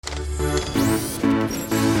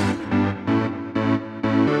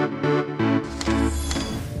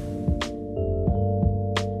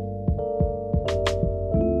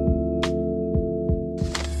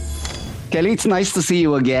Kelley, it's nice to see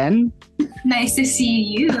you again. Nice to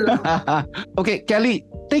see you. Okay, Kelley,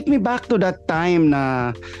 take me back to that time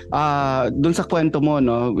na dun sa kwento mo,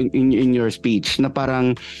 no, in your speech, na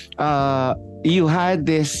parang you had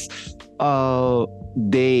this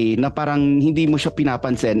day na parang hindi mo siya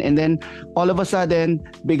pinapansin, and then all of a sudden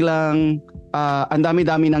biglang ang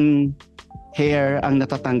dami-dami ng hair ang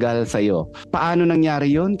natatanggal sa'yo. Paano nangyari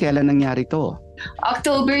yun? Kailan nangyari to?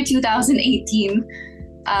 October 2018,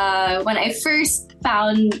 when I first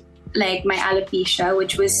found like my alopecia,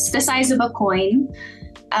 which was the size of a coin.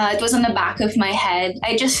 It was on the back of my head.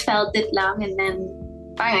 I just felt it lang, and then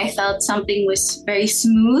I felt something was very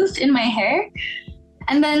smooth in my hair.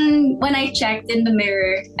 And then when I checked in the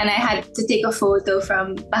mirror and I had to take a photo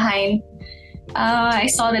from behind, I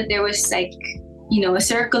saw that there was like, a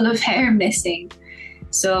circle of hair missing.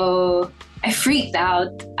 So I freaked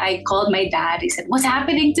out. I called my dad. He said, "What's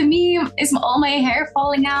happening to me? Is all my hair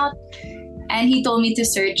falling out?" And he told me to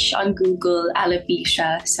search on Google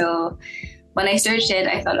alopecia. So when I searched it,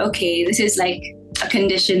 I thought, okay, this is like a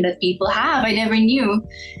condition that people have. I never knew.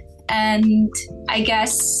 And I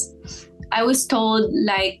guess I was told,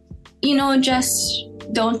 like, just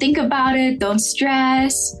don't think about it, don't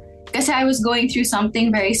stress. Because I was going through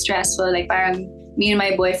something very stressful. Like, parang me and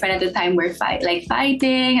my boyfriend at the time were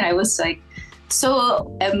fighting. And I was like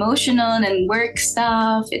so emotional and work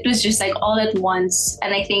stuff. It was just like all at once.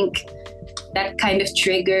 And I think that kind of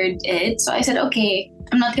triggered it. So I said, okay,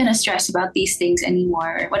 I'm not gonna stress about these things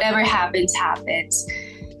anymore. Whatever happens, happens.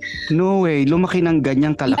 No way, lumaki ng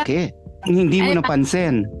ganyang kalaki. Yeah. Hindi mo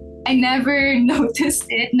napansin. I never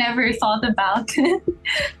noticed it, never thought about it.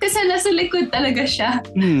 Kasi nasa likod talaga siya.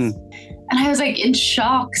 And I was like in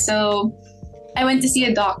shock. So I went to see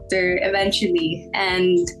a doctor eventually.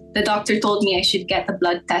 And the doctor told me I should get a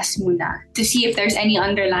blood test muna to see if there's any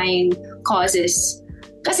underlying causes.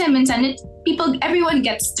 Kasi minsan everyone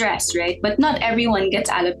gets stressed, right? But not everyone gets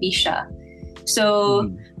alopecia. So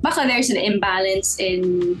baka there's an imbalance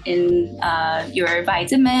in your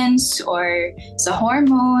vitamins or sa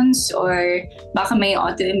hormones, or baka may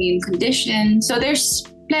autoimmune condition. So there's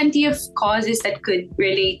plenty of causes that could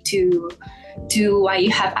relate to why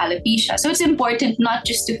you have alopecia. So it's important not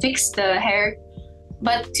just to fix the hair,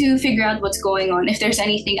 but to figure out what's going on. If there's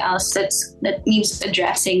anything else that needs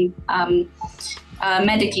addressing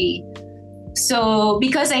medically. So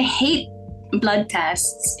because I hate blood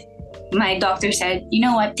tests, my doctor said, you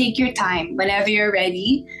know what, take your time. Whenever you're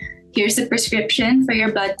ready, here's the prescription for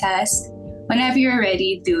your blood test. Whenever you're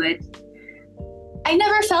ready, do it. I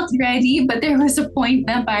never felt ready, but there was a point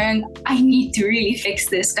na parang I need to really fix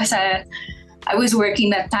this kasi I was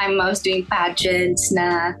working that time. I was doing pageants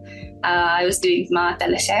na I was doing mga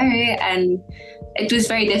teleserye, and it was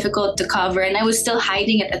very difficult to cover, and I was still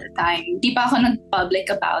hiding it at the time. Di pa ako nag-public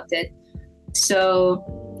about it. So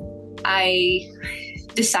I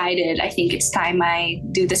decided, I think it's time I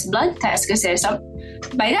do this blood test kasi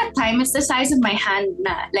by that time, it's the size of my hand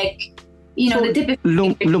na. Like, so the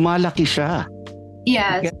typical... lumalaki siya.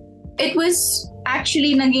 Yeah. Okay. It was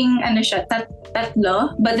actually naging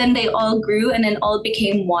tatlo, but then they all grew and then all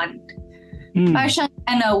became one. Parang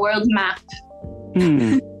siyang world map.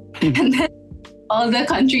 And then all the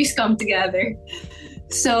countries come together.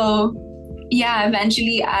 So, yeah,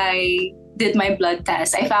 eventually I did my blood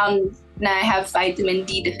test. I found that I have vitamin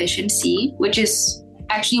D deficiency, which is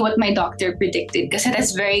actually what my doctor predicted because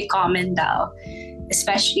that's very common now,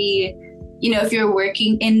 especially, if you're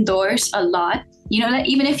working indoors a lot, that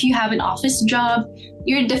even if you have an office job,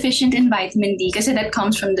 you're deficient in vitamin D because that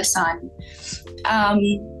comes from the sun.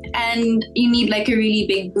 And you need like a really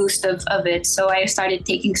big boost of it. So I started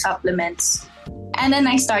taking supplements. And then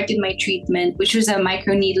I started my treatment, which was a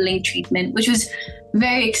microneedling treatment, which was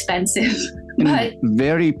very expensive. But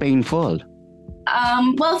very painful.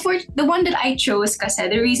 Well, for the one that I chose, kasi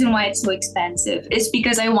the reason why it's so expensive is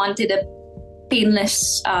because I wanted a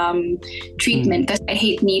painless treatment because I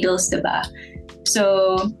hate needles, diba?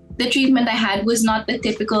 So the treatment I had was not the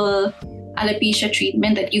typical alopecia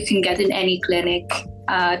treatment that you can get in any clinic.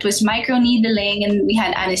 It was microneedling and we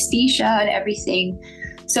had anesthesia and everything.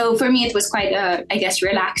 So for me, it was quite a,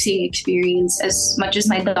 relaxing experience as much as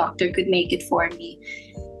my doctor could make it for me.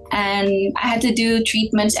 And I had to do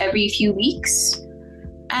treatments every few weeks.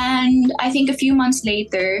 And I think a few months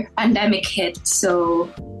later, pandemic hit.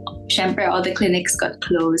 So, syempre, all the clinics got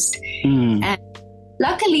closed. And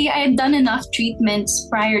luckily, I had done enough treatments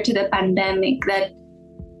prior to the pandemic that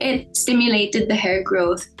it stimulated the hair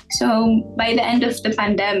growth. So, by the end of the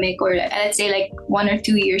pandemic, or let's say like 1 or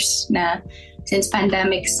 2 years na since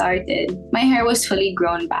pandemic started, my hair was fully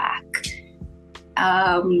grown back.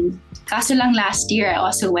 Kaso lang last year, I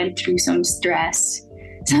also went through some stress.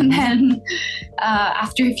 So then,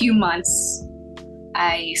 after a few months,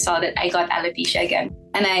 I saw that I got alopecia again.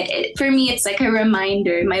 And for me, it's like a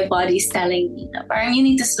reminder. My body's telling me, parang you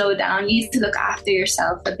need to slow down. You need to look after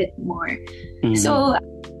yourself a bit more. So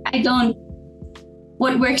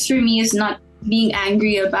what works for me is not being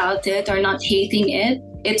angry about it or not hating it.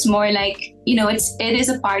 It's more like, it is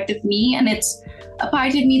a part of me, and it's a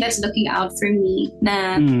part of me that's looking out for me.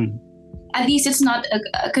 At least it's not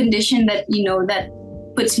a condition that, that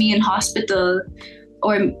puts me in hospital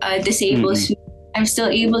or disables me. I'm still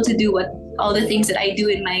able to do all the things that I do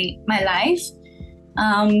in my life.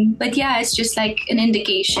 But yeah, it's just like an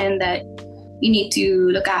indication that you need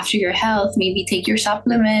to look after your health, maybe take your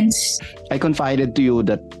supplements. I confided to you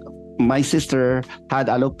that my sister had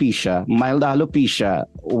alopecia, mild alopecia,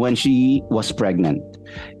 when she was pregnant.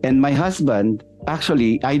 And my husband,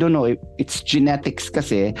 actually, I don't know if it's genetics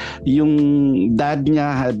kasi, yung dad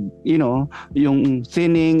niya had, yung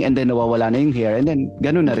thinning and then nawawala na yung hair and then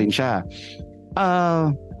ganun na rin siya.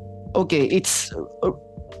 Okay, it's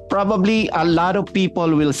probably a lot of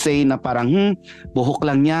people will say na parang buhok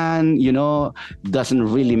lang yan, doesn't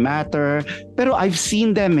really matter. Pero I've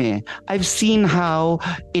seen them I've seen how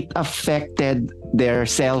it affected their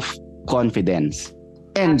self-confidence.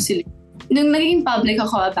 And absolutely. Nung naging public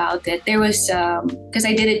ako about it, there was, because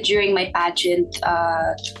I did it during my pageant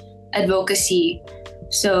advocacy.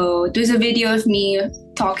 So there was a video of me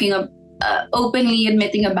talking openly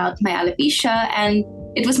admitting about my alopecia, and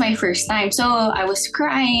it was my first time. So I was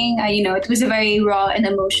crying. It was a very raw and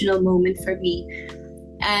emotional moment for me.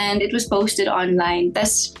 And it was posted online.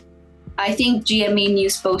 I think GMA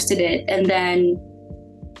News posted it. And then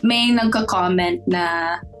may nagka-comment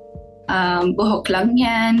na buhok lang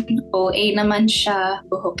yan, OA naman siya,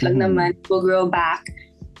 buhok lang naman, will grow back.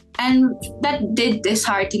 And that did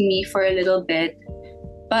dishearten me for a little bit.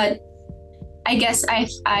 But I guess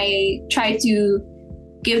I try to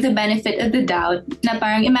give the benefit of the doubt na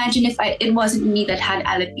parang imagine if it wasn't me that had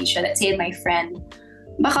alopecia, let's say my friend.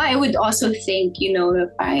 Baka I would also think,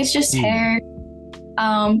 it's just hair.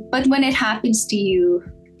 But when it happens to you,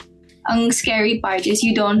 ang scary part is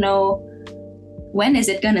you don't know when is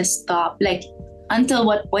it gonna stop? Like, until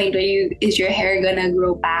what point is your hair gonna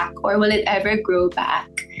grow back, or will it ever grow back?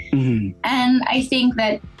 And I think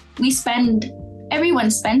that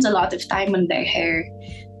everyone spends a lot of time on their hair.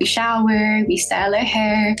 We shower, we style our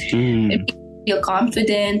hair. It makes us feel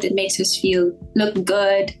confident. It makes us look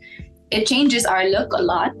good. It changes our look a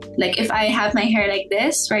lot. Like if I have my hair like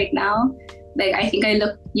this right now, like I think I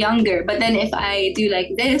look younger. But then if I do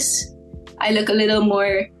like this, I look a little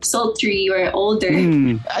more sultry or older.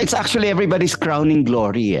 It's actually everybody's crowning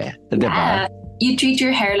glory, Yeah. You treat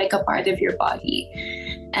your hair like a part of your body.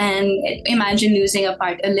 And imagine losing a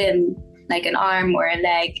limb, like an arm or a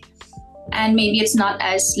leg. And maybe it's not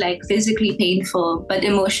as like physically painful, but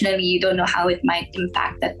emotionally you don't know how it might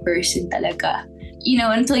impact that person talaga.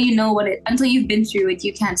 Until until you've been through it,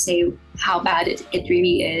 you can't say how bad it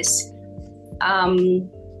really is. And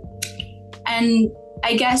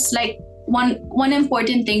I guess like one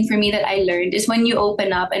important thing for me that I learned is when you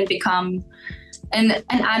open up and become an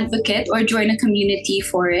advocate or join a community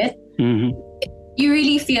for it, you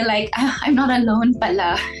really feel like I'm not alone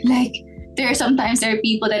pala. Like there are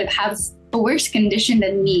people that have a worse condition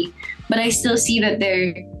than me, but I still see that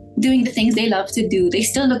they're doing the things they love to do. They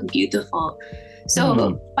still look beautiful.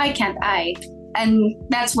 So why can't I? And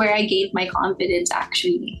that's where I gained my confidence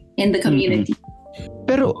actually in the community.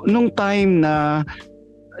 Pero nung time na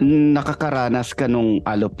nakakaranas ka nung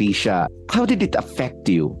alopecia, how did it affect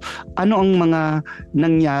you? Ano ang mga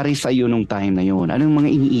nangyari sa iyo nung time na yun? Ano ang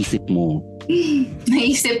mga iniisip mo?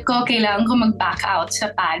 Naisip ko, kailangan ko mag-back out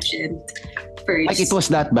sa pageant first. Like it was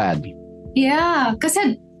that bad? Yeah,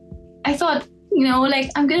 kasi I thought, like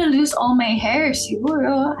I'm gonna lose all my hair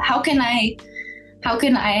siguro. How can I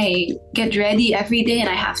get ready every day and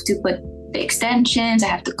I have to put the extensions, I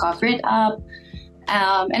have to cover it up.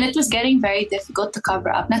 And it was getting very difficult to cover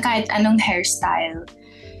up na kahit anong hairstyle.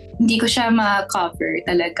 Hindi ko siya ma-cover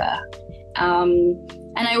talaga.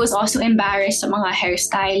 And I was also embarrassed sa mga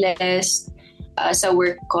hairstylists sa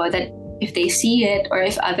work ko that if they see it or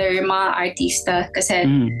if other mga artista, kasi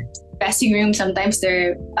dressing room, sometimes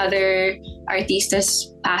there are other artistas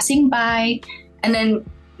passing by and then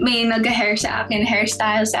may nag-hair sa akin,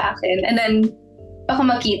 hairstyle sa akin, and then baka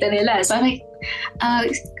makita nila. So I'm like,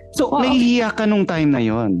 so nahihiya ka nung time na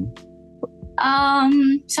yon?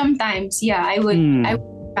 Sometimes, yeah, I would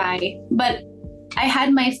try. But I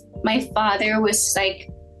had my father was like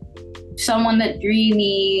someone that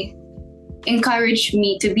really encouraged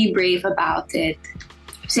me to be brave about it.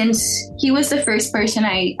 since he was the first person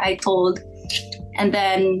I told. And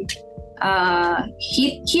then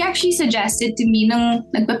he actually suggested to me nung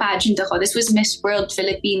nagpa-pageant ako. This was Miss World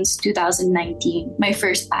Philippines 2019, my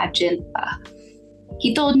first pageant pa.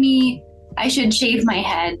 He told me I should shave my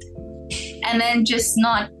head and then just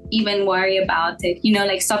not even worry about it. You know,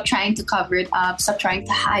 like stop trying to cover it up, stop trying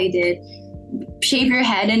to hide it. Shave your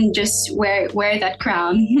head and just wear that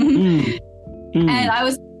crown. And I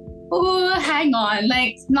was, oh, hang on,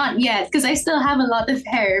 like not yet, because I still have a lot of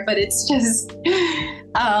hair, but it's just,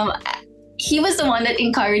 he was the one that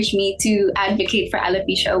encouraged me to advocate for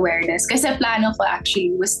alopecia awareness. Because the plano ko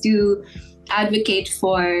actually was to advocate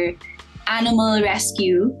for animal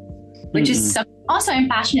rescue, which is something also I'm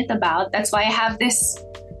passionate about. That's why I have this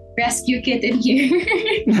rescue kit in here.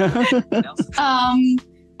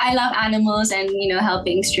 I love animals and, you know,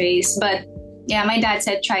 helping strays. But yeah, my dad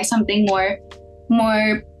said try something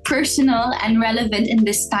more personal and relevant in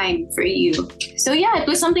this time for you. So yeah, it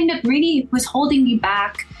was something that really was holding me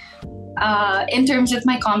back in terms of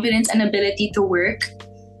my confidence and ability to work.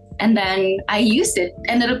 And then I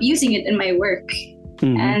ended up using it in my work.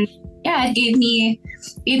 And yeah, it gave me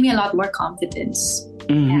a lot more confidence.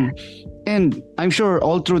 Yeah. And I'm sure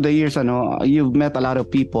all through the years, you've met a lot of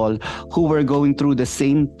people who were going through the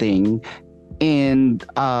same thing. And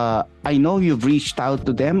I know you've reached out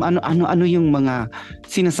to them. Ano yung mga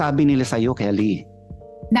sinasabi nila sa'yo, Kelley?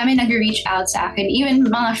 Dami nag-reach out sa akin. Even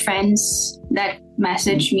mga friends that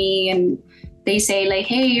message me and they say like,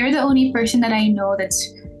 hey, you're the only person that I know that's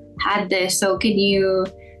had this. So can you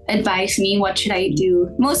advise me? What should I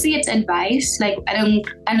do? Mostly it's advice. Like,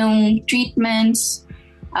 anong treatments,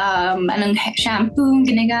 anong shampoo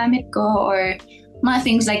ginagamit ko, or mga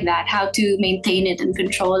things like that. How to maintain it and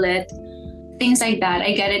control it. Things like that.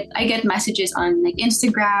 I get messages on like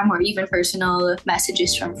Instagram or even personal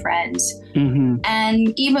messages from friends.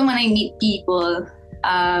 And even when I meet people,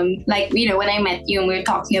 like, you know, when I met you and we were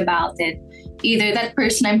talking about it, either that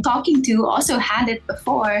person I'm talking to also had it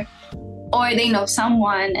before, or they know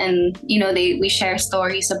someone and, you know, we share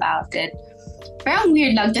stories about it. Pero ang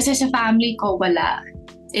weird lang, kasi sa family ko, wala.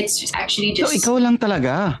 It's just actually just... So, ikaw lang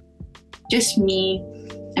talaga? Just me.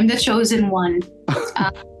 I'm the chosen one.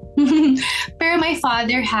 Pero my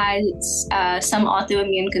father has some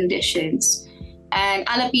autoimmune conditions, and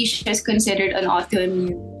alopecia is considered an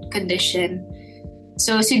autoimmune condition.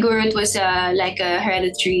 So siguro it was like a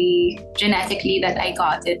hereditary, genetically that I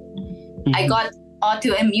got it. I got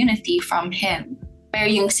autoimmunity from him. Pero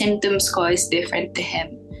yung symptoms ko is different to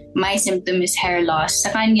him. My symptom is hair loss.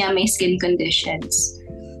 Sa kanya may skin conditions.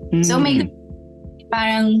 So may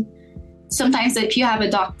parang sometimes if you have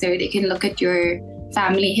a doctor, they can look at your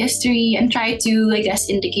family history and try to, I guess,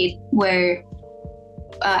 indicate where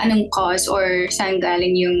anong cause or saan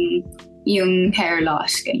galing yung hair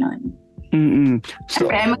loss, ganon. So,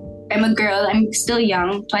 I'm a girl. I'm still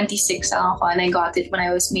young, 26 lang ako, and I got it when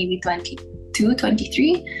I was maybe 22,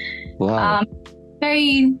 23. Wow.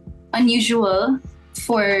 Very unusual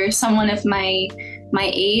for someone of my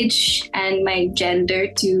age and my gender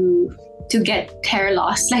to get hair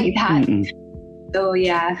loss like that. So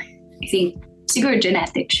yeah, I think siguro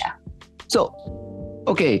genetic siya. So,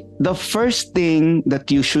 okay, the first thing that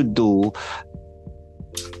you should do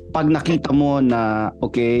pag nakita mo na,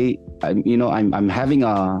 okay, I'm having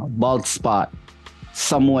a bald spot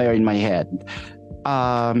somewhere in my head.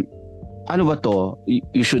 Ano ba to?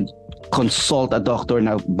 You should consult a doctor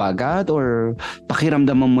na bagad, or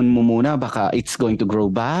pakiramdaman mo muna baka it's going to grow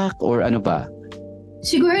back, or ano ba?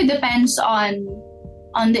 Siguro depends on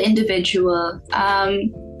the individual.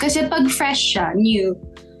 Kasi pag fresh siya, new,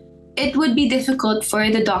 it would be difficult for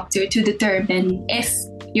the doctor to determine if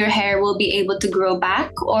your hair will be able to grow back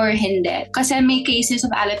or hindi. Kasi may cases of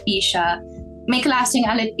alopecia, may klaseng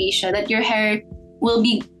alopecia that your hair will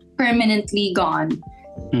be permanently gone.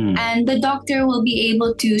 And the doctor will be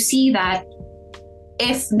able to see that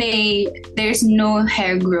if there's no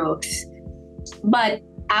hair growth. But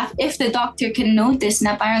if the doctor can notice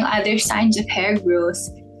na parang other signs of hair growth,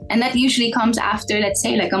 and that usually comes after, let's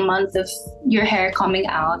say, like a month of your hair coming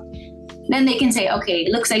out, then they can say, okay,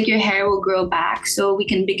 looks like your hair will grow back, so we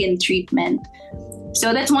can begin treatment.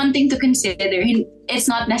 So that's one thing to consider. It's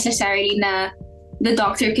not necessarily na the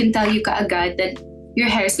doctor can tell you kaagad that your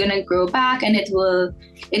hair is gonna grow back and it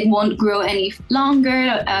won't grow any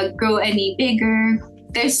longer, grow any bigger.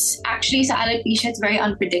 There's actually sa alopecia, it's very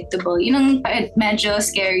unpredictable. Yung medyo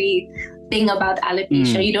scary thing about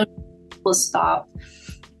alopecia, you don't know will stop.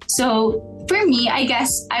 So for me, I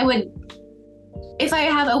guess I would, if I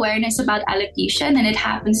have awareness about alopecia and it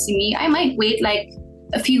happens to me, I might wait like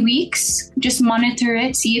a few weeks, just monitor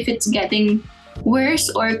it, see if it's getting worse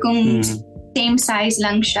or kung same size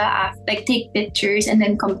lang siya, like take pictures and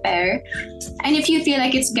then compare. And if you feel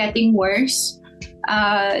like it's getting worse,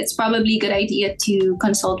 it's probably a good idea to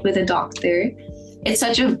consult with a doctor. It's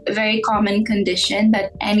such a very common condition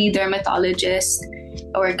that any dermatologist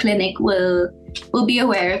or clinic will be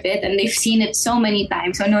aware of it, and they've seen it so many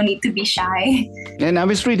times, so no need to be shy. And I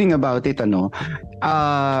was reading about it,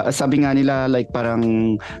 sabi nga nila, like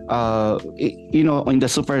parang, in the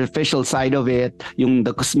superficial side of it,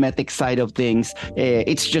 the cosmetic side of things,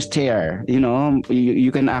 it's just hair,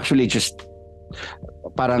 you can actually just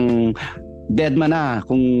parang dead man na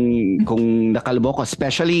kung nakalbo ko,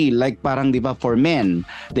 especially like parang 'di ba for men,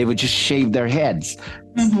 they would just shave their heads.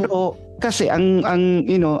 So kasi ang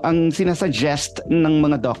sinasuggest ng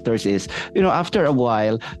mga doctors is, after a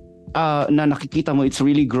while na nakikita mo it's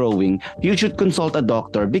really growing, you should consult a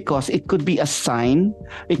doctor because it could be a sign,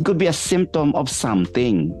 it could be a symptom of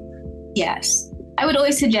something. Yes, I would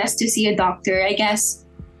always suggest to see a doctor. I guess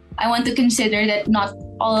I want to consider that not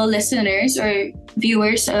all listeners or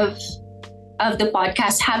viewers of the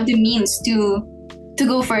podcast have the means to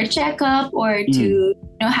go for a checkup or to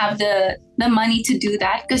have the money to do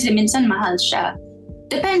that, kasi minsan mahal siya.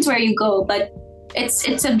 Depends where you go, but it's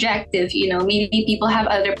subjective, maybe people have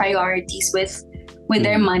other priorities with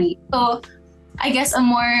their money. So I guess a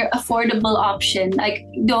more affordable option, like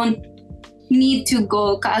don't need to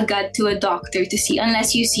go kaagad to a doctor to see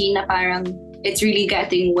unless you see na parang it's really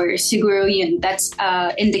getting worse. Siguro yun, that's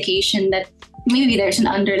indication that maybe there's an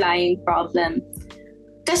underlying problem.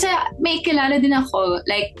 Kasi may kilala din ako,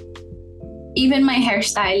 like even my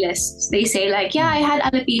hairstylists, they say like, yeah, I had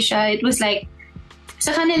alopecia. It was like,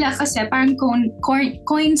 sa kanila kasi parang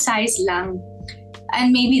coin size lang.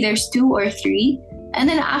 And maybe there's 2 or 3. And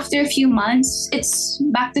then after a few months, it's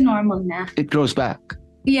back to normal na. It grows back.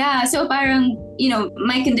 Yeah, so parang,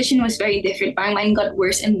 my condition was very different. Parang mine got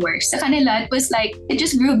worse and worse. Sa kanila, it was like, it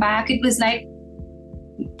just grew back. It was like,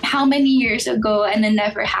 how many years ago, and then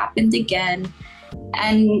never happened again.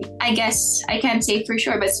 And I guess I can't say for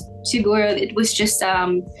sure, but siguro it was just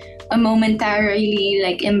a momentarily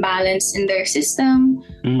like imbalance in their system,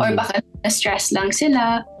 or baka na-stress lang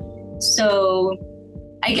sila. So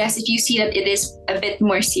I guess if you see that it is a bit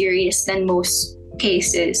more serious than most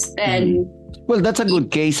cases, then well, that's a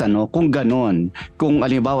good case, kung ganon. Kung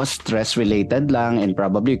halimbawa stress-related lang and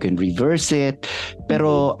probably you can reverse it.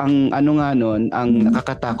 Pero ang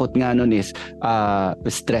nakakatakot nga nun is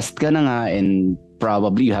stressed ka na nga and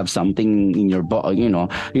probably you have something in your body,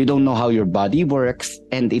 you don't know how your body works,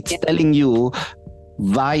 and it's telling you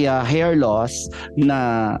via hair loss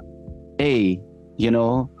na, hey, you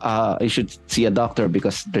should see a doctor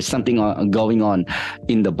because there's something going on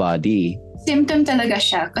in the body. Symptom talaga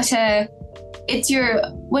siya kasi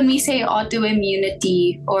when we say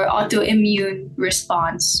autoimmunity or autoimmune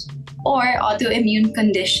response or autoimmune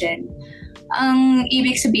condition, ang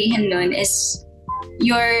ibig sabihin nun is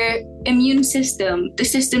your immune system, the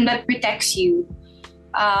system that protects you,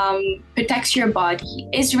 protects your body,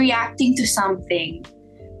 is reacting to something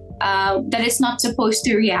that it's not supposed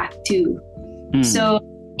to react to. So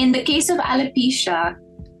in the case of alopecia,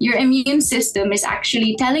 your immune system is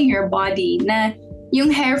actually telling your body na yung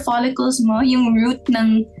hair follicles mo, yung root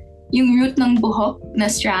ng buhok na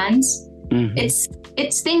strands,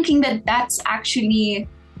 it's thinking that that's actually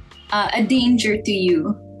a danger to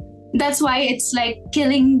you. That's why it's like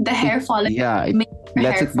killing the hair follicles. Yeah, it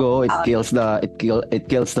lets it go. It kills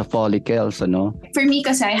the follicles, For me,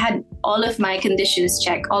 kasi I had all of my conditions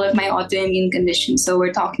checked, all of my autoimmune conditions. So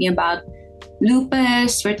we're talking about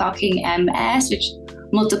lupus, we're talking MS, which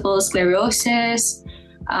multiple sclerosis,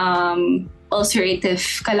 ulcerative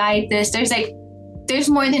colitis. There's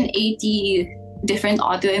more than 80 different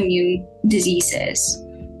autoimmune diseases.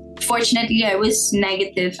 Fortunately, I was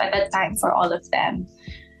negative at that time for all of them.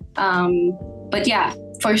 But yeah,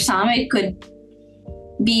 for some it could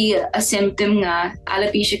be a symptom nga.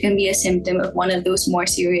 Alopecia can be a symptom of one of those more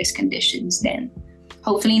serious conditions then.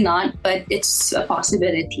 Hopefully not, but it's a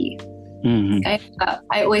possibility. I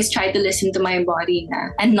always try to listen to my body na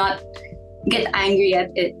and not get angry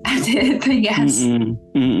at it, I guess.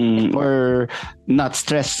 Or not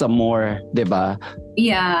stress some more, diba?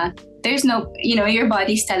 Yeah. There's no, your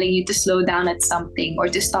body's telling you to slow down at something or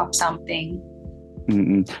to stop something.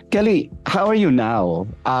 Kelley, how are you now?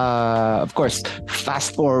 Of course,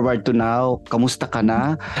 fast forward to now, kamusta ka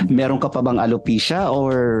na? Meron ka pa bang alopecia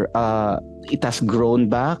or it has grown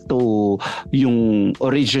back to yung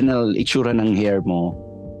original itsura ng hair mo?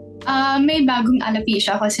 May bagong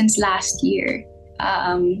alopecia ako since last year.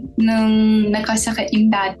 Nung nakasakit yung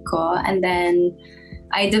dad ko, and then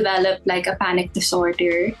I developed like a panic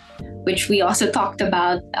disorder. which we also talked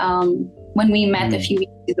about when we met a few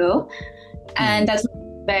weeks ago. And that's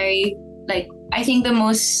very, like, I think the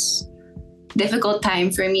most difficult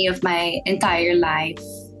time for me of my entire life.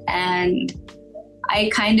 And I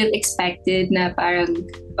kind of expected na parang,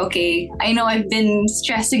 okay, I know I've been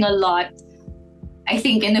stressing a lot. I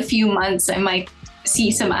think in a few months I might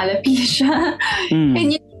see some alopecia.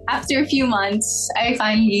 And after a few months, I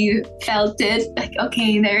finally felt it. Like,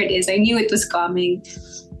 okay, there it is. I knew it was coming.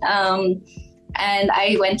 And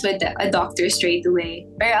I went to a doctor straight away.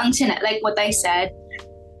 Pero like what I said,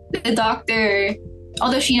 the doctor,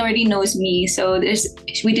 although she already knows me, so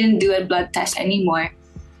we didn't do a blood test anymore.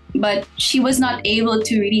 But she was not able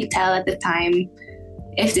to really tell at the time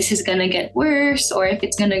if this is gonna get worse or if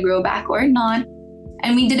it's gonna grow back or not.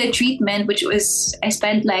 And we did a treatment, which was, I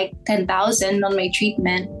spent like 10,000 on my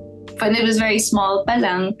treatment, but it was very small pa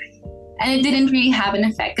lang. And it didn't really have an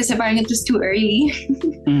effect because apparently it was too early.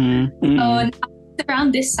 So now it's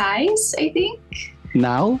around this size, I think.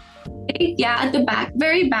 Now? Yeah, at the back,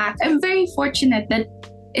 very back. I'm very fortunate that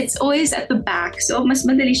it's always at the back. So mas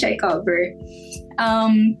madali siya i-cover.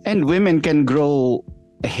 And women can grow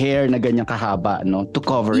hair na ganyang kahaba, no, to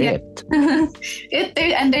cover it.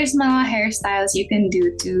 And there's mga hairstyles you can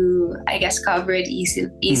do to, I guess, cover it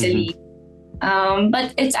easily.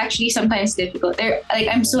 But it's actually sometimes difficult. Like,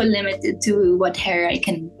 I'm so limited to what hair I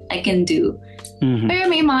can do. Pero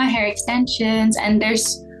may mga hair extensions, and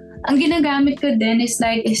ang ginagamit ko din is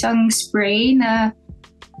like isang spray na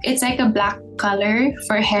it's like a black color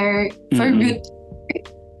for hair, for root.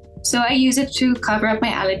 So I use it to cover up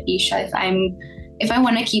my alopecia if I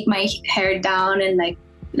want to keep my hair down and like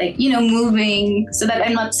moving, so that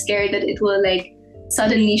I'm not scared that it will like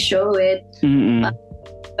suddenly show it.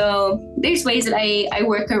 So there's ways that I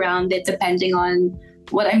work around it depending on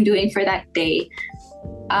what I'm doing for that day.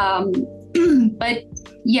 But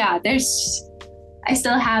yeah, I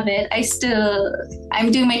still have it.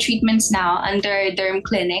 I'm doing my treatments now under Derm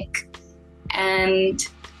Clinic, and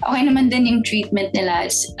okay naman din yung treatment nila.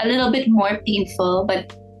 It's a little bit more painful,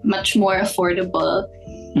 but much more affordable.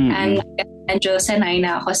 And medyo sanay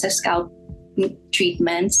na ako sa scalp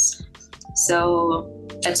treatments. So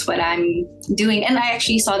that's what I'm doing. And I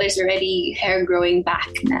actually saw there's already hair growing back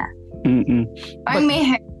na. Parang may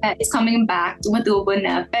hair that is coming back, tumatubo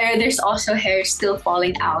na. Pero there's also hair still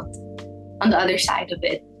falling out on the other side of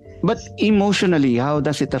it. But emotionally, how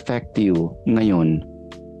does it affect you ngayon?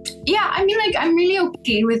 Yeah, I mean, like, I'm really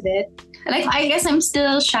okay with it. Like, I guess I'm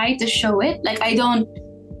still shy to show it. Like, I don't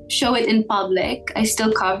show it in public. I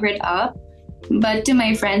still cover it up. But to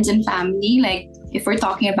my friends and family, like, if we're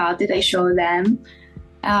talking about it, I show them.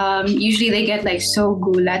 Usually they get like so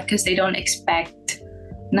gulat because they don't expect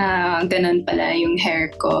na ganun pala yung hair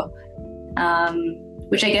ko.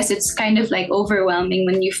 Which I guess it's kind of like overwhelming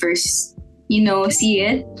when you first, see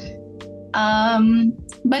it.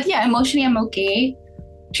 But yeah, emotionally I'm okay.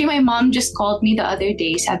 Actually, my mom just called me the other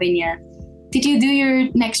day. Sabi niya, did you do your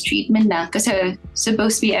next treatment na? Kasi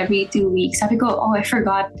supposed to be every 2 weeks. Sabi ko, oh, I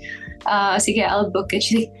forgot. Sige, I'll book it.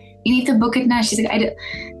 She's like, you need to book it now. She's like,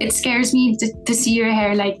 it scares me to see your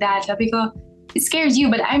hair like that. Sabi ko, it scares you,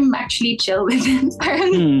 but I'm actually chill with it.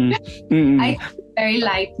 I take it very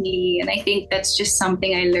lightly, and I think that's just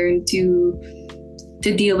something I learned to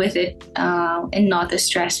deal with it in not a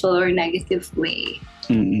stressful or negative way.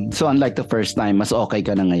 So unlike the first time, mas okay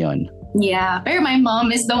ka na ngayon? Yeah, pero my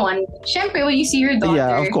mom is the one. Syempre, when you see your daughter.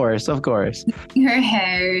 Yeah, of course. Her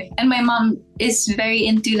hair. And my mom is very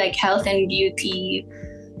into like health and beauty.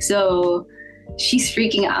 So she's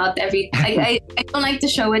freaking out I don't like to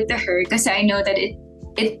show it to her because I know that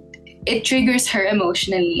it triggers her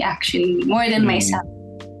emotionally, actually, more than myself.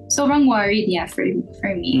 Sobrang worried niya for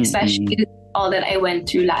me, especially all that I went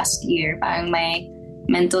through last year. Parang my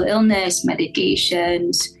mental illness,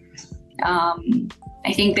 medications.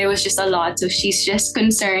 I think there was just a lot. So she's just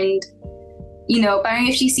concerned, parang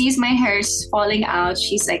if she sees my hair's falling out,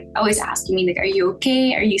 she's like always asking me, like, are you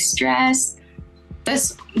okay? Are you stressed?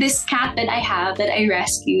 This cat that I have that I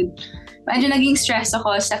rescued, medyo naging stress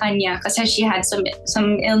ako sa kanya kasi she had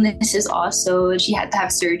some illnesses also. She had to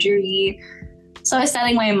have surgery. So I was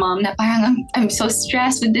telling my mom na parang I'm so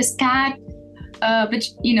stressed with this cat. But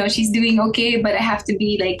she's doing okay, but I have to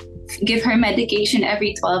be like, give her medication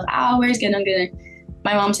every 12 hours. Ganun.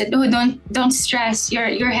 My mom said, oh, don't stress.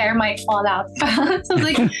 Your hair might fall out. So I was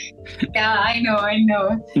like, yeah, I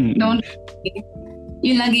know. Don't.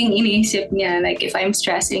 Yung laging iniisip niya, like if I'm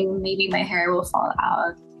stressing, maybe my hair will fall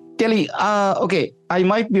out. Kelly, okay, I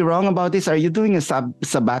might be wrong about this. Are you doing a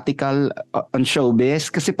sabbatical on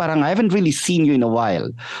showbiz? Kasi parang I haven't really seen you in a while.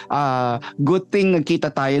 Good thing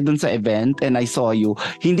nagkita tayo dun sa event and I saw you.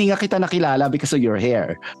 Hindi nga kita nakilala because of your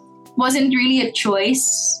hair. Wasn't really a choice.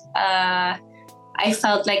 I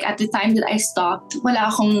felt like at the time that I stopped,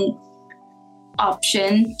 wala akong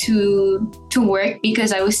option to work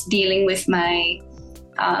because I was dealing with my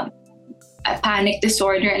a panic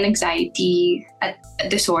disorder and anxiety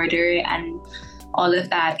disorder and all of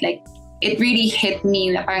that. Like it really hit me.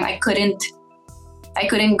 Parang I couldn't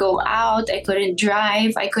go out. I couldn't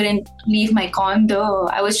drive. I couldn't leave my condo.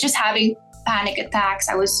 I was just having panic attacks.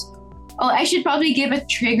 I should probably give a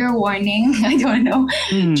trigger warning. I don't know.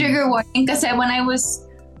 Trigger warning. Because when I was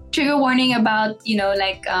trigger warning about,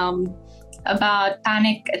 about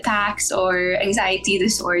panic attacks or anxiety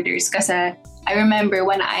disorders. Because I remember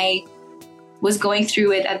when I was going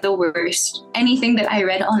through it at the worst, anything that I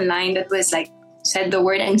read online that was like, said the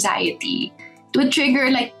word anxiety, it would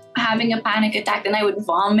trigger like having a panic attack. Then I would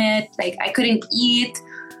vomit. Like I couldn't eat.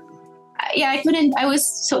 I was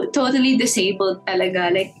so totally disabled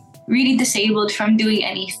talaga. Like really disabled from doing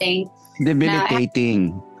anything.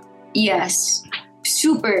 Debilitating. Yes.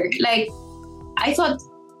 Super. Like I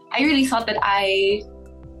really thought that I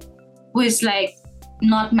was like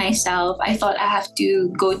not myself. I thought I have to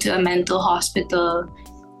go to a mental hospital.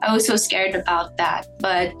 I was so scared about that.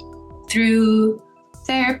 But through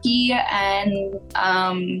therapy and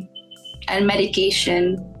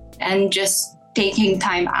medication and just taking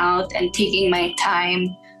time out and taking my time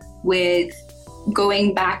with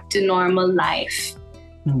going back to normal life.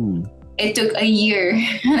 It took a year.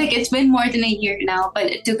 Like it's been more than a year now, but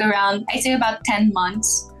it took around, I'd say about 10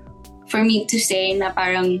 months for me to say na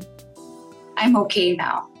parang I'm okay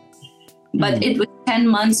now. But it was 10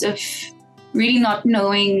 months of really not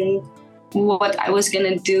knowing what I was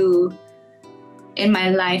gonna do in my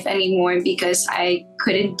life anymore because I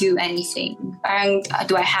couldn't do anything. Parang,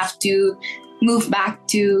 do I have to move back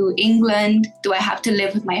to England? Do I have to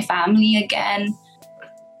live with my family again?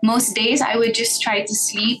 Most days I would just try to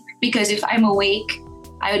sleep because if I'm awake,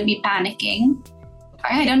 I would be panicking.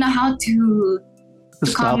 I don't know how to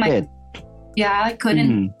stop calm it. Yeah, I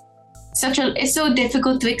couldn't. It's so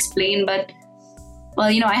difficult to explain, but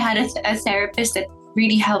well, I had a therapist that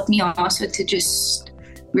really helped me also to just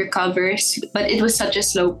recover, but it was such a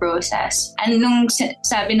slow process. And nung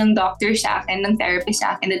sabi ng doctor sa akin, ng therapist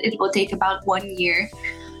sa akin, that it will take about 1 year,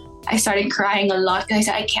 I started crying a lot because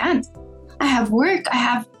I said, I can't. I have work. I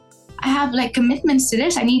have like commitments to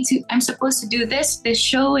this. I'm supposed to do this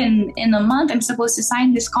show in a month. I'm supposed to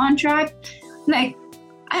sign this contract. Like,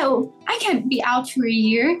 I can't be out for a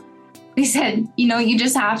year. They said, you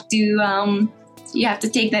just have to, you have to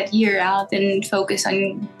take that year out and focus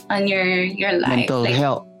on your life. Mental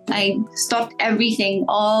health. I stopped everything,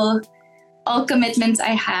 all commitments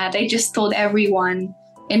I had. I just told everyone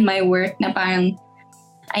in my work na parang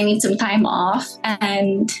I need some time off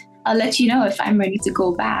and I'll let you know if I'm ready to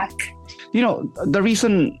go back. The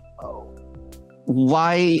reason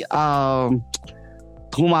why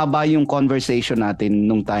humaba yung conversation natin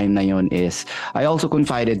nung time na yon is I also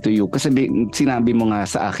confided to you kasi sinabi mo nga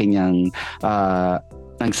sa akin yung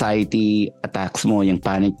anxiety attacks mo, yung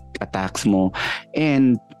panic attacks mo,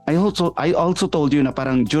 and I also told you na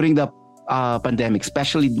parang during the pandemic,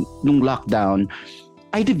 especially nung lockdown,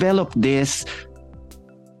 I developed this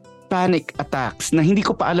panic attacks na hindi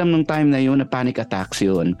ko pa alam nung time na yun na panic attacks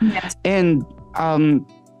yun. Yes. And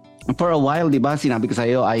for a while, di ba, sinabi ko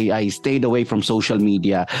sa'yo, I stayed away from social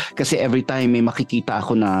media kasi every time may makikita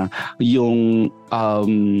ako na yung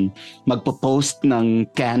magpo-post ng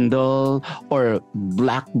candle or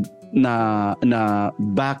black na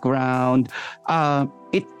background,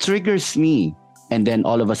 it triggers me. And then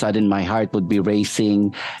all of a sudden, my heart would be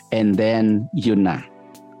racing and then yun na.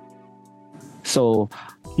 So,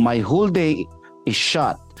 my whole day is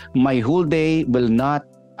shut. My whole day will not,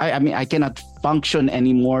 I cannot function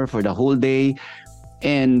anymore for the whole day.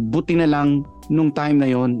 And buti na lang nung time na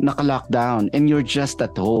yon naka-lockdown and you're just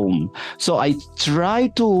at home. So I try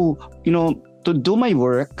to, to do my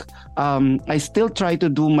work. I still try to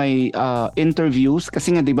do my interviews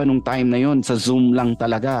kasi nga 'di ba nung time na yon sa Zoom lang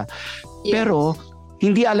talaga. Yes. Pero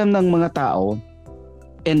hindi alam ng mga tao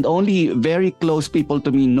and only very close people to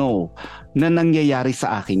me know na nangyayari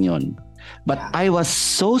sa akin yon. But I was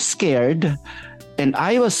so scared and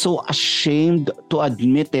I was so ashamed to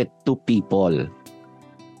admit it to people.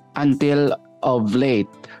 Until of late,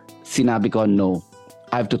 sinabi ko, no,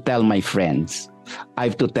 I have to tell my friends. I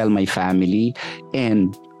have to tell my family.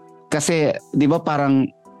 And kasi, di ba parang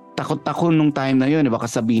takot ako nung time na yun. Baka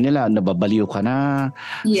sabihin nila, nababaliw ka na.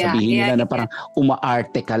 Sabihin nila na parang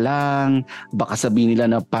umaarte ka lang. Baka sabihin nila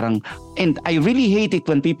na parang, and I really hate it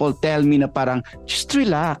when people tell me na parang, just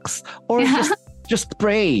relax. Or just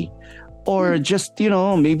pray. Or just,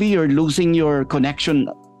 maybe you're losing your connection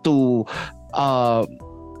to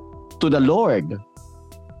the Lord.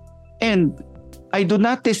 And I do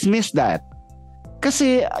not dismiss that.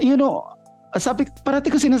 Kasi,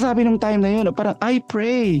 parati ko sinasabi nung time na yun, parang I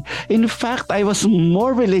pray. In fact, I was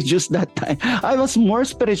more religious that time. I was more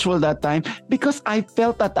spiritual that time because I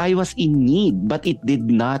felt that I was in need, but it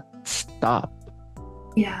did not stop.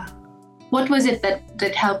 Yeah. What was it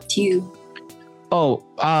that helped you?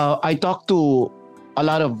 I talked to a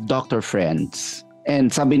lot of doctor friends.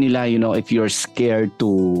 And sabi nila, if you're scared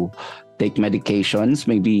to take medications,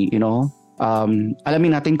 maybe,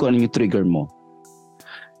 alamin natin kung ano yung trigger mo.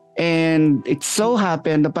 And it so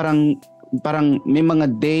happened na parang may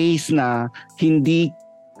mga days na hindi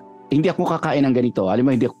ako kakain ng ganito. Alam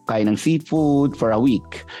mo, hindi ako kakain ng seafood for a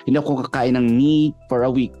week. Hindi ako kakain ng meat for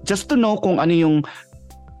a week. Just to know kung ano yung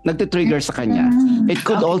nagtitrigger sa kanya. It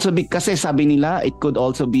could also be, kasi sabi nila, it could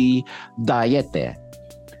also be diet eh.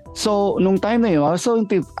 So, nung time na yun,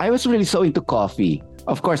 I was really so into coffee.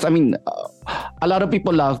 Of course, I mean, a lot of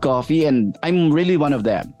people love coffee and I'm really one of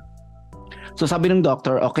them. So sabi ng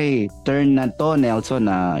doctor, okay, turn na to, Nelson,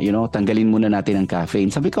 na, tanggalin muna natin ang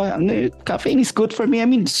caffeine. Sabi ko, caffeine is good for me. I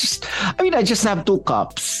mean, I just have 2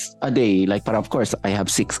 cups a day. Like, of course, I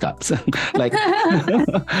have 6 cups. Like,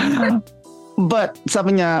 but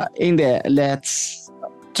sabi niya, hindi, let's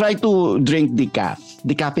try to drink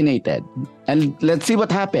decaffeinated. And let's see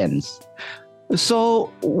what happens.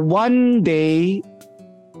 So, one day,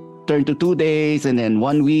 turn to 2 days, and then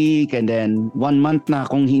 1 week, and then 1 month na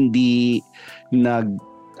akong hindi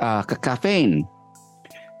nag-caffeine.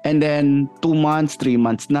 And then 2 months, 3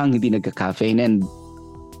 months nang hindi nagka-caffeine. And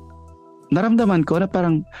naramdaman ko na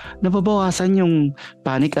parang nababawasan yung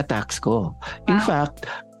panic attacks ko. In fact,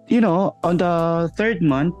 on the 3rd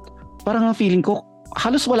month, parang ang feeling ko,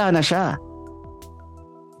 halos wala na siya.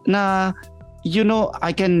 Na,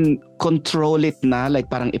 I can control it na, like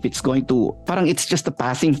parang if it's going to, parang it's just a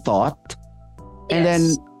passing thought. And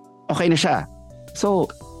then, okay na siya. So,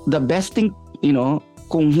 the best thing,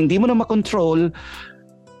 kung hindi mo na makontrol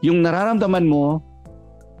yung nararamdaman mo,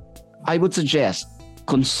 I would suggest,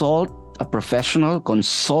 consult a professional,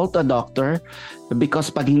 consult a doctor,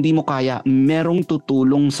 because pag hindi mo kaya, merong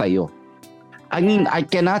tutulong sa'yo. I mean, I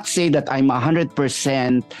cannot say that I'm 100%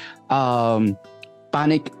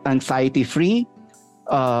 panic anxiety free,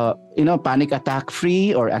 panic attack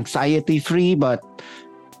free or anxiety free, but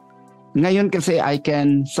ngayon kasi I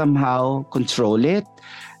can somehow control it.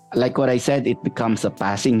 Like what I said, it becomes a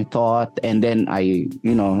passing thought, and then I,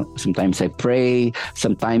 sometimes I pray,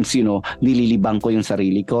 sometimes, nililibang ko yung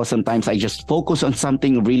sarili ko, sometimes I just focus on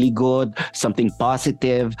something really good, something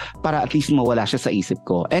positive, para at least mawala siya sa isip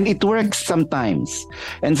ko. And it works sometimes.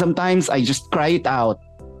 And sometimes I just cry it out.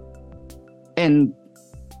 And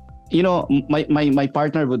my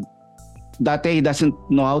partner would, dati he doesn't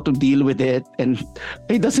know how to deal with it and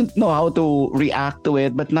he doesn't know how to react to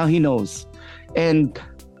it, but now he knows. And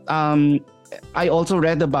I also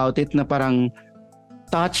read about it na parang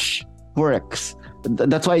touch works.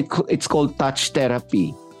 That's why it's called touch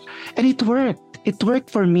therapy. And it worked. It worked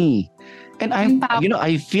for me. And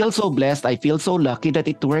I feel so blessed. I feel so lucky that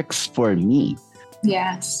it works for me.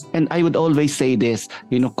 Yes. And I would always say this,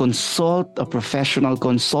 consult a professional,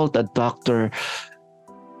 consult a doctor.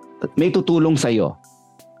 May tutulong sa'yo.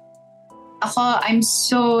 Ako, I'm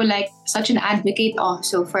so such an advocate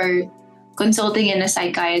also for consulting in a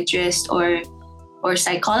psychiatrist or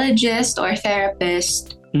psychologist or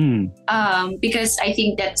therapist. Because I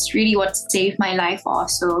think that's really what saved my life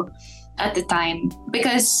also at the time.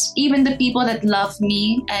 Because even the people that love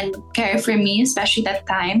me and care for me, especially that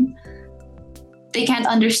time, they can't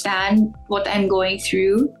understand what I'm going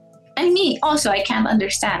through. And me also, I can't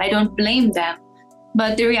understand. I don't blame them.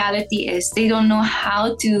 But the reality is they don't know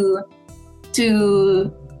how to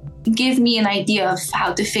give me an idea of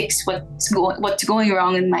how to fix what's going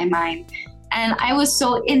wrong in my mind. And I was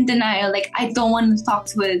so in denial, I don't want to talk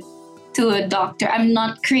to a doctor. I'm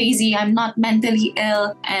not crazy. I'm not mentally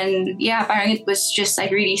ill. And yeah, apparently it was just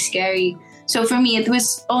really scary. So for me, it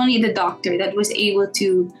was only the doctor that was able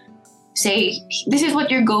to say, this is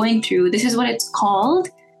what you're going through. This is what it's called.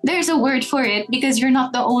 There's a word for it because you're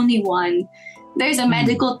not the only one. There's a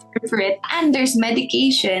medical term for it, and there's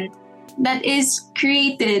medication that is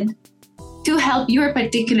created to help your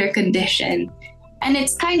particular condition. And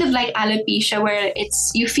it's kind of like alopecia, where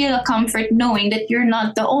you feel a comfort knowing that you're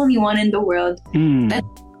not the only one in the world that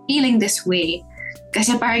feeling this way.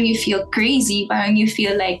 Kasi parang you feel crazy, parang you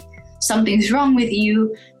feel like something's wrong with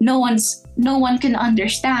you. No one can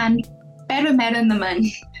understand. Pero meron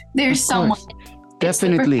naman. There's someone.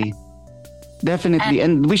 Definitely. Definitely.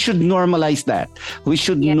 And we should normalize that. We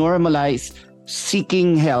should normalize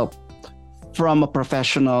seeking help from a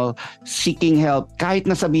professional, seeking help. Kahit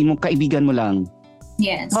na sabihin mo, kaibigan mo lang.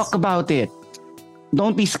 Yes. Talk about it.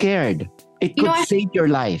 Don't be scared. It could save your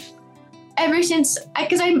life. Ever since,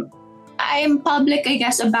 because I'm public, I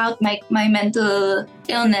guess, about my mental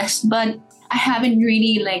illness, but I haven't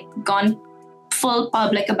really like gone full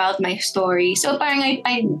public about my story. So parang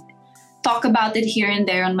I talk about it here and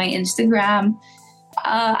there on my Instagram.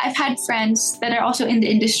 I've had friends that are also in the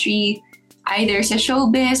industry, either sa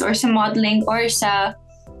showbiz or sa modeling or sa,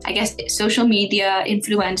 I guess, social media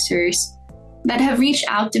influencers that have reached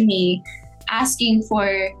out to me asking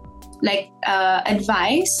for like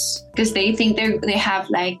advice because they think they have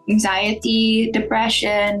like anxiety,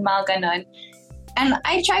 depression, mga ganon. And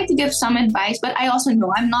I try to give some advice, but I also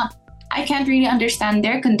know I can't really understand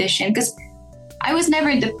their condition because I was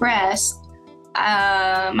never depressed.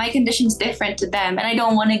 My condition's different to them, and I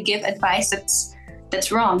don't want to give advice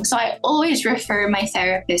that's wrong. So I always refer my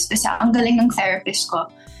therapist kasi ang galing ng therapist ko.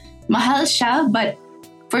 Mahal siya, but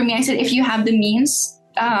for me, I said, if you have the means,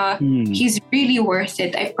 he's really worth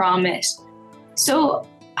it, I promise. So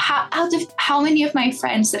out of how many of my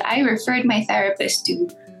friends that I referred my therapist to,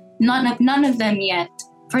 none of them yet,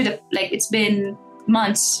 it's been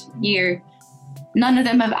months, year, none of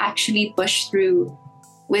them have actually pushed through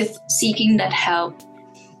with seeking that help.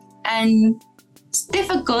 And it's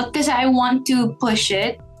difficult because I want to push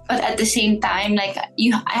it, but at the same time, I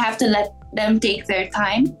have to let them take their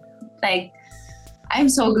time. Like, I'm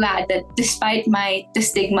so glad that despite the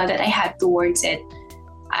stigma that I had towards it,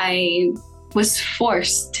 I was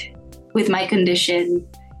forced with my condition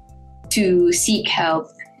to seek help.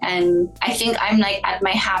 And I think I'm like at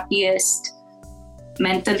my happiest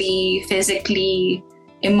mentally, physically,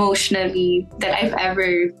 emotionally that I've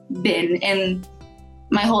ever been in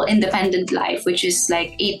my whole independent life, which is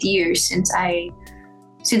like 8 years since I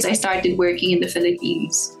started working in the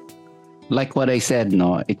Philippines. Like what I said,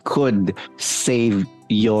 no, it could save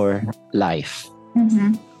your life.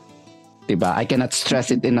 Mm-hmm. Diba? I cannot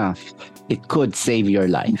stress it enough. It could save your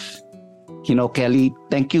life. You know, Kelley,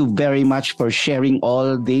 thank you very much for sharing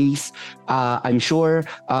all these. I'm sure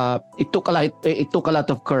it took a lot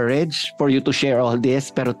of courage for you to share all this.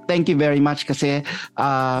 Pero thank you very much kasi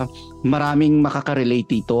maraming makaka-relate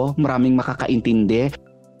dito, maraming makakaintindi.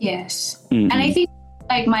 Yes. Mm-hmm. And I think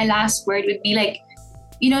like my last word would be like,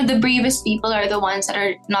 the bravest people are the ones that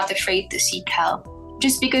are not afraid to seek help.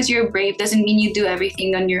 Just because you're brave doesn't mean you do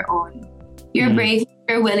everything on your own. You're brave if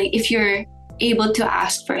you're willing, if you're able to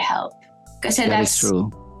ask for help. Kasi that's true.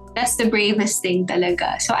 That's the bravest thing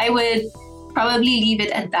talaga. So I would probably leave it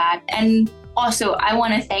at that. And also, I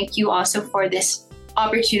want to thank you also for this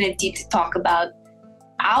opportunity to talk about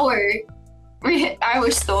our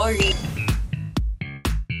story.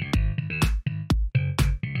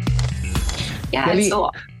 Yeah, Kelley, so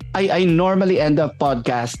I normally end a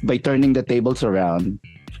podcast by turning the tables around.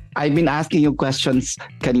 I've been asking you questions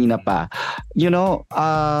kanina pa.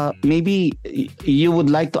 Maybe you would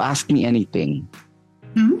like to ask me anything.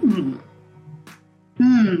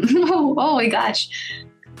 Oh my gosh.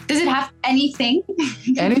 Does it have anything?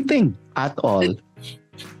 Anything at all.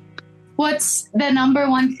 What's the number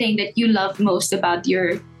one thing that you love most about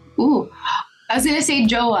I was gonna say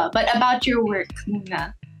jowa, but about your work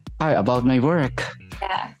muna. About my work.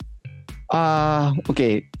 Yeah.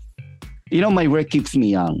 Okay. My work keeps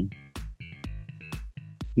me young.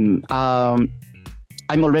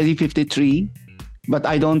 I'm already 53, but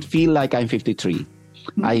I don't feel like I'm 53.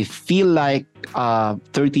 Mm-hmm. I feel like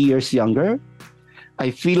 30 years younger. I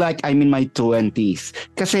feel like I'm in my 20s.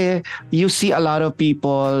 Kasi you see a lot of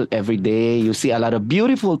people every day. You see a lot of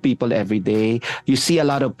beautiful people every day. You see a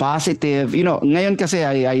lot of positive. Ngayon kasi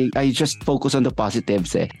I just focus on the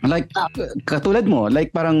positives eh. Like, katulad mo, like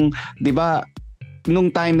parang, di ba, nung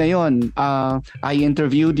time na yon, I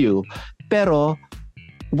interviewed you. Pero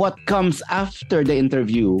what comes after the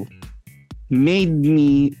interview made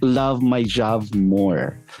me love my job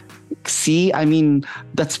more. See, I mean,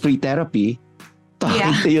 that's free therapy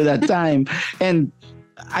talking to you that time. And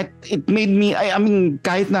it made me, I mean,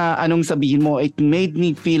 kahit na anong sabihin mo, it made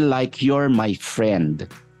me feel like you're my friend.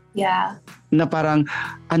 Yeah. Na parang,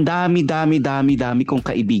 ang dami kong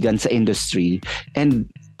kaibigan sa industry. And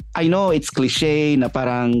I know it's cliche na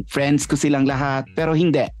parang friends ko silang lahat, pero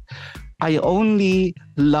hindi. I only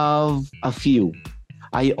love a few.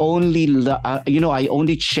 I only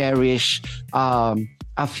cherish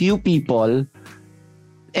a few people,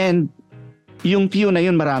 and yung few na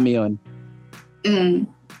yun, marami yun. Mm.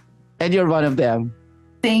 And you're one of them.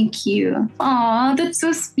 Thank you. Aw, that's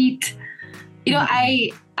so sweet. You know,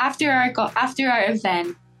 after our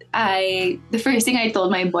event, the first thing I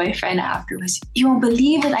told my boyfriend after was, you won't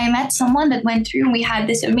believe it, I met someone that went through and we had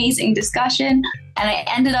this amazing discussion, and I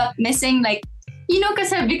ended up missing, like, you know,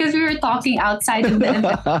 because we were talking outside of the event.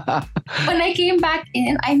 When I came back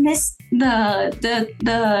in, I missed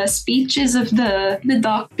the speeches of the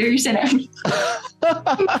doctors and everything.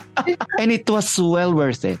 And it was well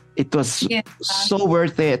worth it. It was so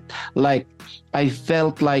worth it. Like, I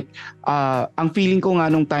felt like, ang feeling ko nga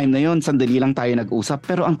nung time na yon, sandali lang tayo nag-usap,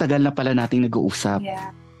 pero ang tagal na pala nating nag-uusap.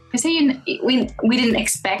 Yeah. Kasi we didn't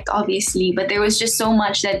expect, obviously, but there was just so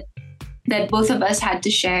much that both of us had to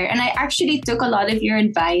share. And I actually took a lot of your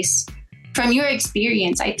advice from your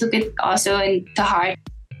experience. I took it also to heart.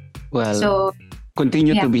 Well, so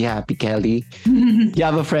continue to be happy, Kelley. You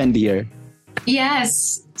have a friend here.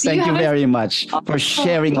 Yes. Thank you very much for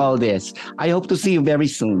sharing all this. I hope to see you very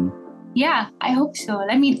soon. Yeah, I hope so.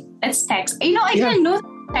 Let's text. You know, I didn't know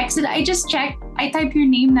texted. I just checked. I typed your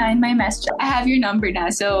name now in my message. I have your number now.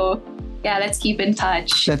 So yeah, let's keep in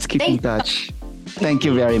touch. Let's keep in touch. Thank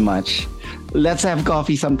you very much. Let's have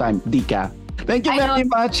coffee sometime, Dika. Thank you very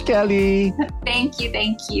much, Kelley. Thank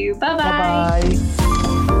you. Bye-bye. Bye-bye.